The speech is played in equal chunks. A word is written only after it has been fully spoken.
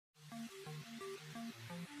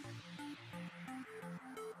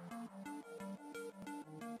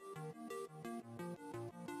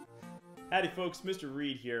Howdy folks, Mr.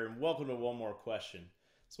 Reed here, and welcome to one more question.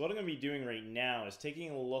 So what I'm going to be doing right now is taking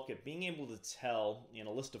a look at being able to tell, in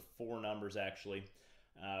a list of 4 numbers actually,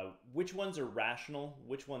 which ones are rational,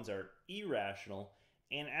 which ones are irrational,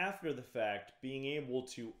 and after the fact, being able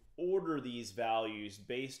to order these values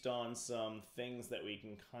based on some things that we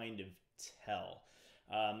can kind of tell.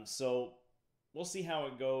 So we'll see how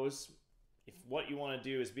it goes. If what you want to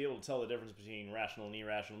do is be able to tell the difference between rational and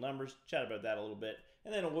irrational numbers, chat about that a little bit,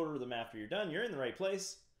 and then order them after you're done, you're in the right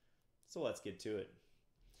place. So let's get to it.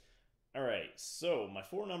 Alright, so my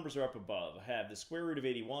 4 numbers are up above. I have the square root of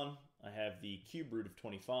 81, I have the cube root of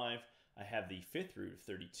 25, I have the 5th root of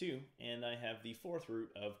 32, and I have the 4th root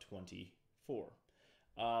of 24.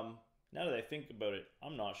 Now that I think about it,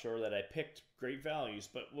 I'm not sure that I picked great values,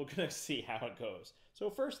 but we're going to see how it goes. So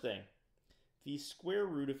first thing, the square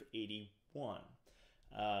root of 81.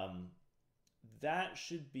 That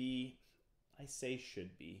should be, I say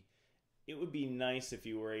should be, it would be nice if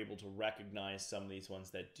you were able to recognize some of these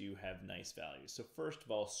ones that do have nice values. So first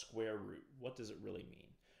of all, square root, what does it really mean?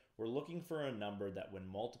 We're looking for a number that when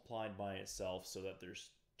multiplied by itself, so that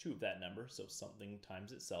there's 2 of that number, so something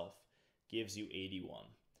times itself, gives you 81.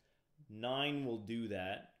 9 will do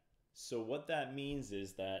that. So what that means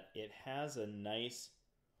is that it has a nice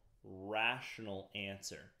rational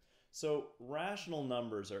answer. So rational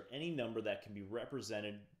numbers are any number that can be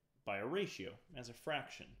represented by a ratio as a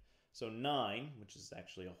fraction. So 9, which is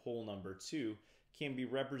actually a whole number 2, can be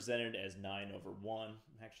represented as 9 over 1,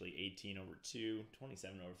 actually 18 over 2,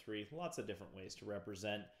 27 over 3, lots of different ways to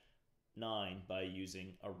represent 9 by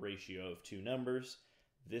using a ratio of 2 numbers.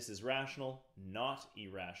 This is rational, not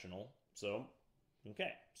irrational. So,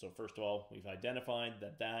 okay, so first of all, we've identified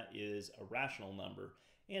that that is a rational number,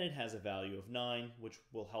 and it has a value of 9, which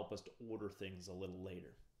will help us to order things a little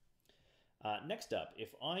later. Next up,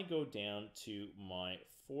 if I go down to my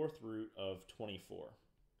 4th root of 24.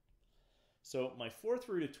 So my 4th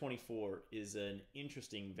root of 24 is an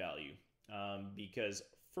interesting value because,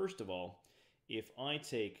 first of all, if I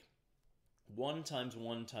take 1 times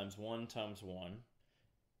 1 times 1 times 1,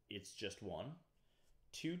 it's just 1.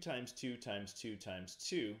 2 times 2 times 2 times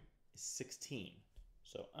 2 is 16.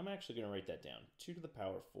 So I'm actually going to write that down. 2 to the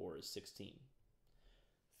power 4 is 16.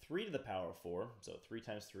 3 to the power 4, so 3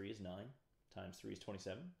 times 3 is 9, times 3 is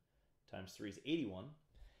 27, times 3 is 81,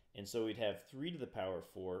 and so we'd have 3 to the power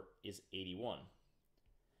 4 is 81.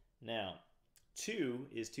 Now, 2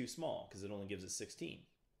 is too small because it only gives us 16.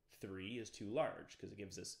 3 is too large because it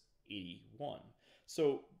gives us 81.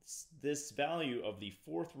 So this value of the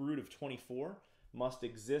 4th root of 24 must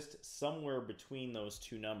exist somewhere between those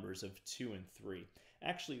 2 numbers of 2 and 3.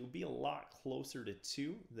 Actually, it would be a lot closer to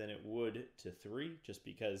 2 than it would to 3, just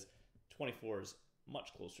because 24 is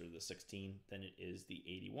much closer to the 16 than it is the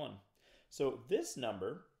 81. So this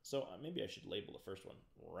number, so maybe I should label the first one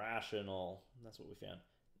rational. That's what we found.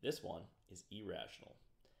 This one is irrational.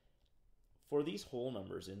 For these whole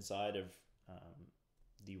numbers inside of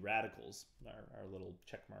the radicals, our little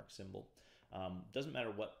check mark symbol, doesn't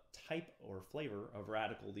matter what type or flavor of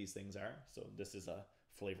radical these things are. So this is a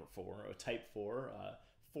flavor 4, a type 4,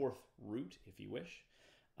 4th root if you wish.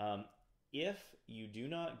 If you do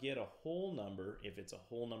not get a whole number, if it's a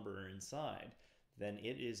whole number inside, then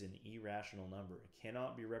it is an irrational number. It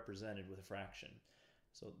cannot be represented with a fraction.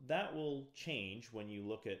 So that will change when you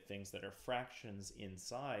look at things that are fractions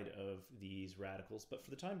inside of these radicals. But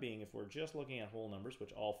for the time being, if we're just looking at whole numbers,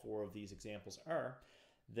 which all 4 of these examples are,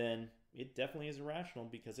 then it definitely is irrational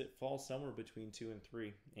because it falls somewhere between 2 and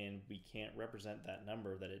 3, and we can't represent that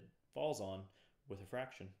number that it falls on with a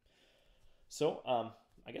fraction. So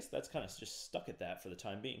I guess that's kind of just stuck at that for the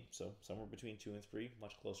time being. So somewhere between 2 and 3,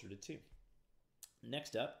 much closer to 2.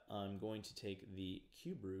 Next up, I'm going to take the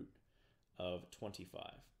cube root of 25.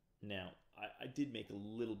 Now, I did make a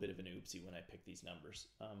little bit of an oopsie when I picked these numbers.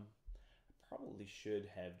 I probably should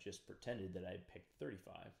have just pretended that I had picked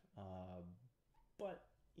 35, but,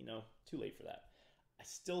 you know, too late for that. I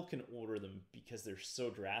still can order them because they're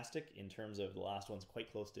so drastic in terms of the last one's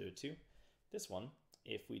quite close to a 2. This one,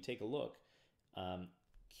 if we take a look,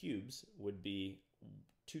 cubes would be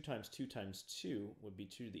 2 times 2 times 2 would be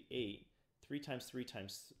 2 to the 8. 3 times 3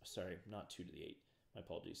 times, sorry, not 2 to the 8, my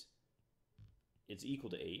apologies. It's equal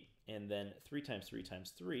to 8, and then 3 times 3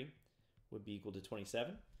 times 3 would be equal to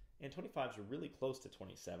 27, and 25 is really close to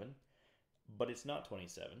 27, but it's not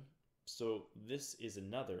 27, so this is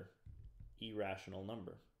another irrational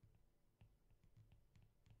number.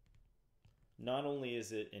 Not only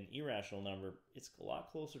is it an irrational number, it's a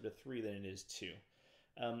lot closer to 3 than it is 2.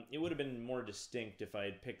 It would have been more distinct if I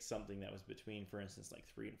had picked something that was between, for instance, like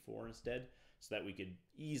 3 and 4 instead, so that we could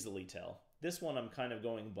easily tell. this one I'm kind of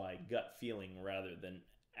going by gut feeling rather than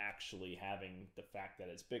actually having the fact that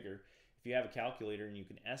it's bigger. If you have a calculator and you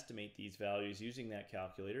can estimate these values using that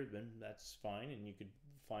calculator, then that's fine, and you could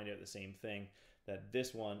find out the same thing, that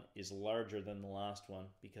this one is larger than the last one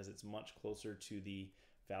because it's much closer to the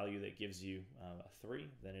value that gives you a 3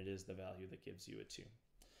 than it is the value that gives you a 2.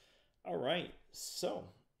 All right, so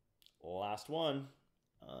last one.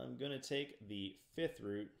 I'm going to take the 5th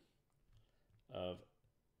root of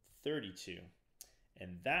 32,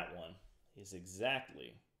 and that one is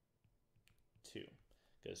exactly 2,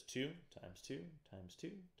 because 2 times 2 times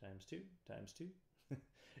 2 times 2 times 2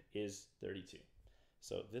 is 32.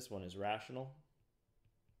 So this one is rational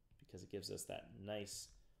because it gives us that nice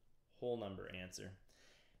whole number answer.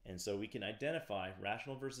 And so we can identify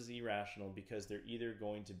rational versus irrational because they're either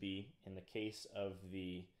going to be, in the case of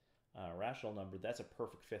the rational number, that's a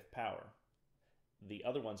perfect 5th power. The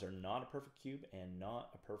other ones are not a perfect cube and not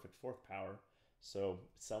a perfect 4th power. So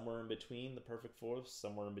somewhere in between the perfect 4ths,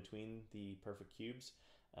 somewhere in between the perfect cubes,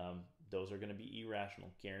 those are going to be irrational,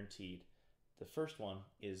 guaranteed. The first one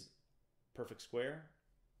is perfect square,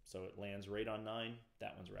 so it lands right on 9.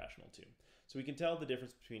 That one's rational too. So we can tell the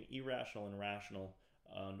difference between irrational and rational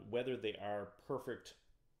on whether they are perfect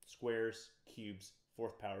squares, cubes,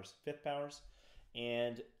 4th powers, 5th powers.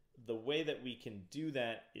 And the way that we can do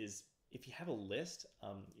that is if you have a list.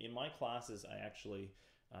 In my classes,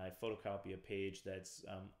 I photocopy a page that's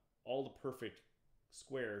all the perfect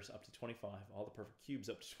squares up to 25, all the perfect cubes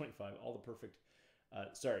up to 25, all the perfect,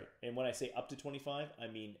 and when I say up to 25, I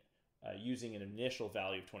mean using an initial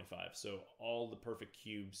value of 25. So all the perfect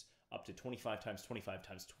cubes up to 25 times 25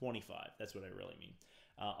 times 25. That's what I really mean.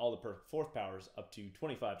 All the perfect 4th powers up to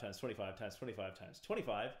 25 times 25 times 25 times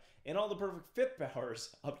 25, and all the perfect 5th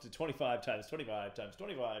powers up to 25 times 25 times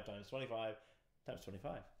 25 times 25 times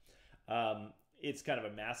 25. It's kind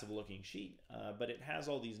of a massive looking sheet, but it has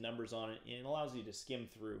all these numbers on it, and it allows you to skim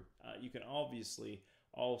through. You can obviously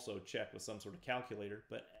also check with some sort of calculator,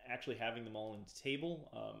 but actually having them all in the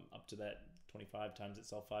table up to that 25 times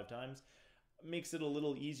itself 5 times makes it a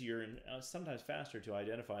little easier and sometimes faster to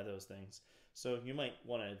identify those things. So you might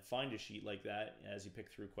want to find a sheet like that as you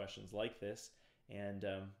pick through questions like this, and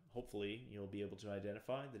hopefully you'll be able to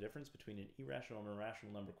identify the difference between an irrational and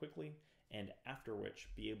irrational number quickly, and after which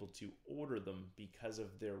be able to order them because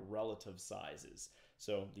of their relative sizes.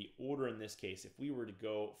 So the order in this case, if we were to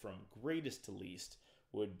go from greatest to least,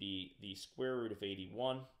 would be the square root of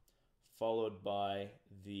 81, followed by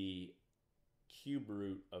the cube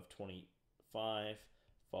root of 25,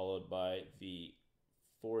 followed by the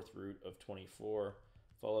 4th root of 24,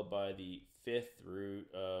 followed by the 5th root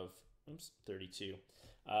of 32.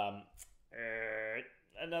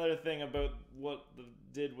 Another thing about what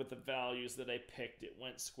did with the values that I picked, it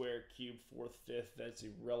went square, cube, 4th, 5th. That's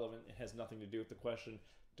irrelevant. It has nothing to do with the question.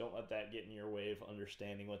 Don't let that get in your way of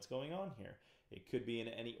understanding what's going on here. It could be in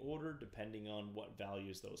any order depending on what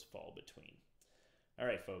values those fall between. All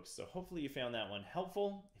right, folks. So hopefully you found that one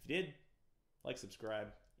helpful. If you did, like, subscribe,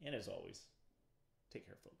 and as always, take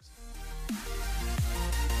care, folks.